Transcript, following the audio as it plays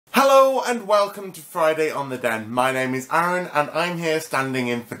Hello and welcome to Friday on the Den. My name is Aaron and I'm here standing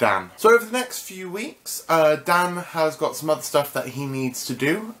in for Dan. So over the next few weeks, Dan has got some other stuff that he needs to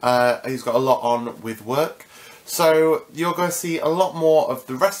do. He's got a lot on with work. So you're going to see a lot more of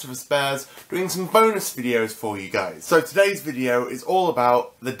the rest of us bears doing some bonus videos for you guys. So today's video is all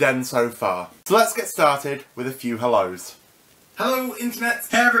about the Den so far. So let's get started with a few hellos. Hello, Internet.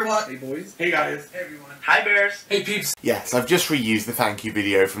 Hey, everyone. Hey, boys. Hey, guys. Hey, everyone. Hi, bears. Hey, peeps. Yes, I've just reused the thank you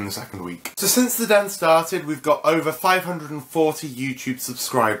video from the second week. So since the Den started, we've got over 540 YouTube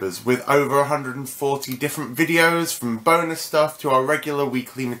subscribers with over 140 different videos, from bonus stuff to our regular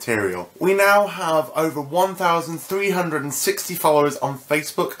weekly material. We now have over 1,360 followers on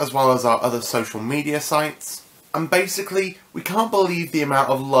Facebook, as well as our other social media sites. And basically, we can't believe the amount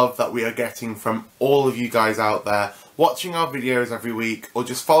of love that we are getting from all of you guys out there, watching our videos every week, or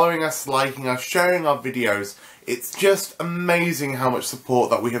just following us, liking us, sharing our videos. It's just amazing how much support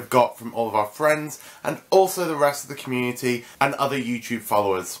that we have got from all of our friends, and also the rest of the community and other YouTube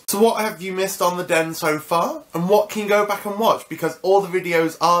followers. So what have you missed on the Den so far? And what can you go back and watch? Because all the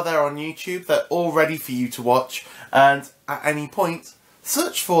videos are there on YouTube, they're all ready for you to watch, and at any point,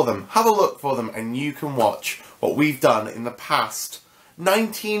 search for them, have a look for them, and you can watch what we've done in the past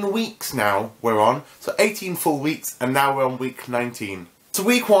 19 weeks now we're on. So 18 full weeks, and now we're on week 19. So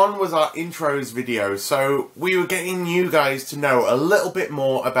week 1 was our intros video, so we were getting you guys to know a little bit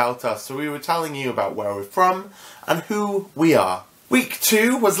more about us. So we were telling you about where we're from and who we are. Week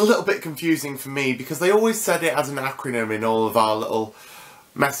 2 was a little bit confusing for me because they always said it as an acronym in all of our little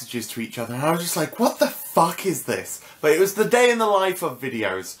messages to each other, and I was just like, what the fuck is this? But it was the day in the life of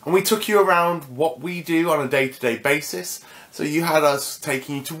videos, and we took you around what we do on a day-to-day basis. So you had us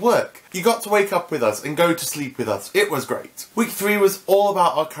taking you to work. You got to wake up with us and go to sleep with us. It was great. Week 3 was all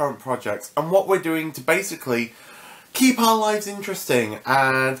about our current projects and what we're doing to basically keep our lives interesting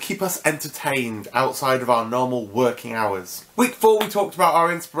and keep us entertained outside of our normal working hours. Week 4 we talked about our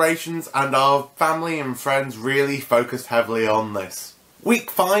inspirations, and our family and friends really focused heavily on this.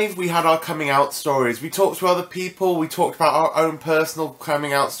 Week 5 we had our coming out stories. We talked to other people, we talked about our own personal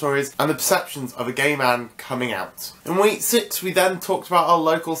coming out stories and the perceptions of a gay man coming out. In week 6 we then talked about our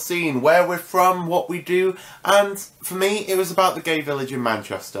local scene, where we're from, what we do, and for me it was about the gay village in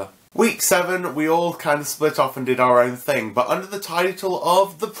Manchester. Week 7 we all kind of split off and did our own thing, but under the title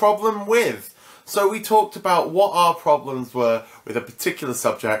of The Problem With. So we talked about what our problems were with a particular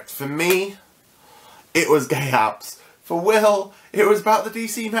subject. For me, it was gay apps. For Will, it was about the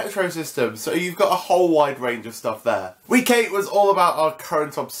DC metro system, so you've got a whole wide range of stuff there. Week 8 was all about our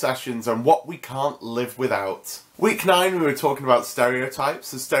current obsessions and what we can't live without. Week 9 we were talking about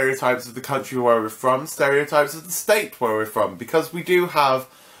stereotypes, the stereotypes of the country where we're from, stereotypes of the state where we're from, because we do have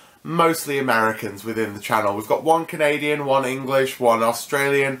mostly Americans within the channel. We've got 1 Canadian, 1 English, 1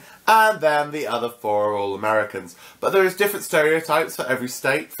 Australian, and then the other 4 are all Americans. But there is different stereotypes for every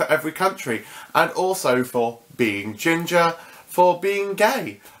state, for every country, and also for being ginger, for being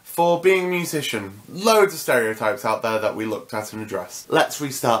gay, for being a musician. Loads of stereotypes out there that we looked at and addressed. Let's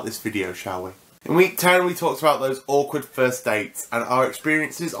restart this video, shall we? In week 10 we talked about those awkward first dates and our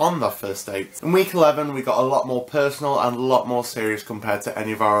experiences on the first dates. In week 11 we got a lot more personal and a lot more serious compared to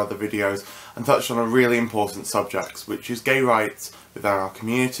any of our other videos, and touched on a really important subject, which is gay rights within our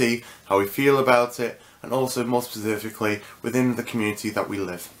community, how we feel about it, and also more specifically within the community that we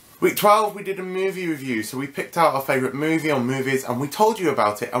live. Week 12 we did a movie review, so we picked out our favourite movie or movies and we told you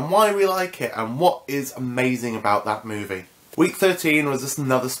about it and why we like it and what is amazing about that movie. Week 13 was just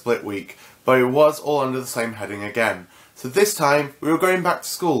another split week, but it was all under the same heading again. So this time we were going back to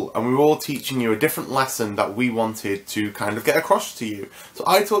school and we were all teaching you a different lesson that we wanted to kind of get across to you. So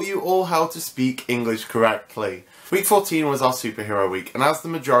I taught you all how to speak English correctly. Week 14 was our superhero week, and as the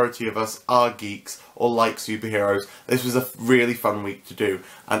majority of us are geeks or like superheroes, this was a really fun week to do,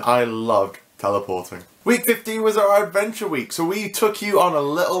 and I loved teleporting. Week 15 was our adventure week, so we took you on a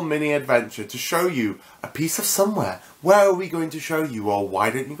little mini adventure to show you a piece of somewhere. Where are we going to show you, or why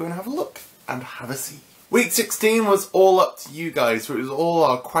don't you go and have a look and have a see? Week 16 was all up to you guys, so it was all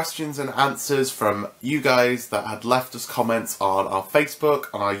our questions and answers from you guys that had left us comments on our Facebook,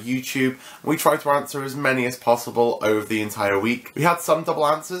 on our YouTube, and we tried to answer as many as possible over the entire week. We had some double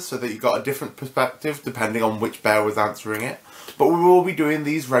answers so that you got a different perspective depending on which bear was answering it, but we will be doing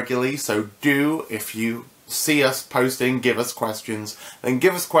these regularly, so do, if you see us posting, give us questions, then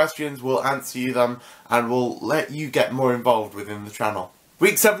give us questions, we'll answer you them, and we'll let you get more involved within the channel.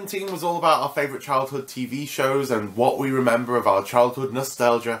 Week 17 was all about our favourite childhood TV shows and what we remember of our childhood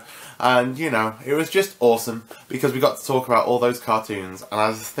nostalgia, and you know, it was just awesome because we got to talk about all those cartoons, and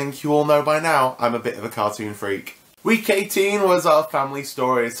as I think you all know by now, I'm a bit of a cartoon freak. Week 18 was our family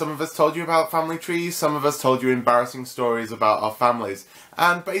stories. Some of us told you about family trees, some of us told you embarrassing stories about our families.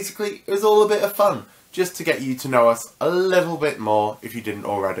 And basically, it was all a bit of fun, just to get you to know us a little bit more if you didn't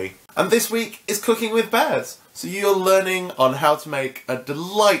already. And this week is Cooking with Bears. So you're learning on how to make a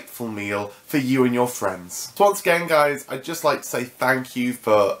delightful meal for you and your friends. So once again, guys, I'd just like to say thank you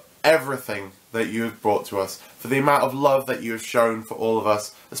for everything that you have brought to us, for the amount of love that you have shown for all of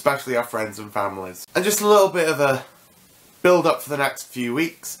us, especially our friends and families. And just a little bit of a build up for the next few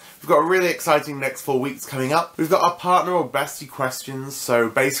weeks. We've got a really exciting next 4 weeks coming up. We've got our partner or bestie questions, so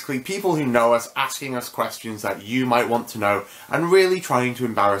basically people who know us asking us questions that you might want to know and really trying to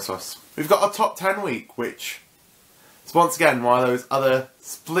embarrass us. We've got our top 10 week, which is once again one of those other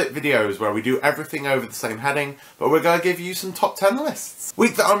split videos where we do everything over the same heading, but we're going to give you some top 10 lists.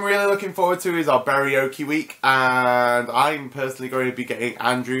 Week that I'm really looking forward to is our Berryoke week, and I'm personally going to be getting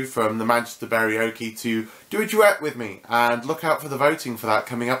Andrew from the Manchester Berryoke to do a duet with me, and look out for the voting for that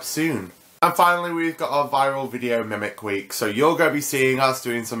coming up soon. And finally, we've got our viral video mimic week, so you're going to be seeing us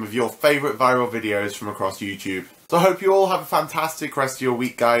doing some of your favourite viral videos from across YouTube. So I hope you all have a fantastic rest of your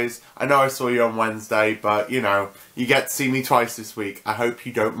week, guys. I know I saw you on Wednesday, but you know, you get to see me twice this week. I hope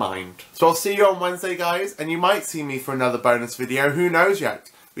you don't mind. So I'll see you on Wednesday, guys, and you might see me for another bonus video. Who knows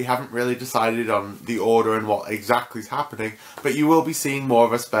yet? We haven't really decided on the order and what exactly is happening, but you will be seeing more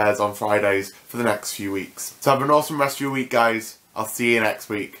of us bears on Fridays for the next few weeks. So have an awesome rest of your week, guys. I'll see you next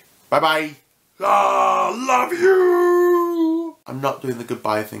week. Bye-bye. Ah, love you! I'm not doing the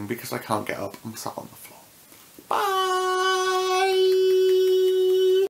goodbye thing because I can't get up. I'm sat on the floor. Bye!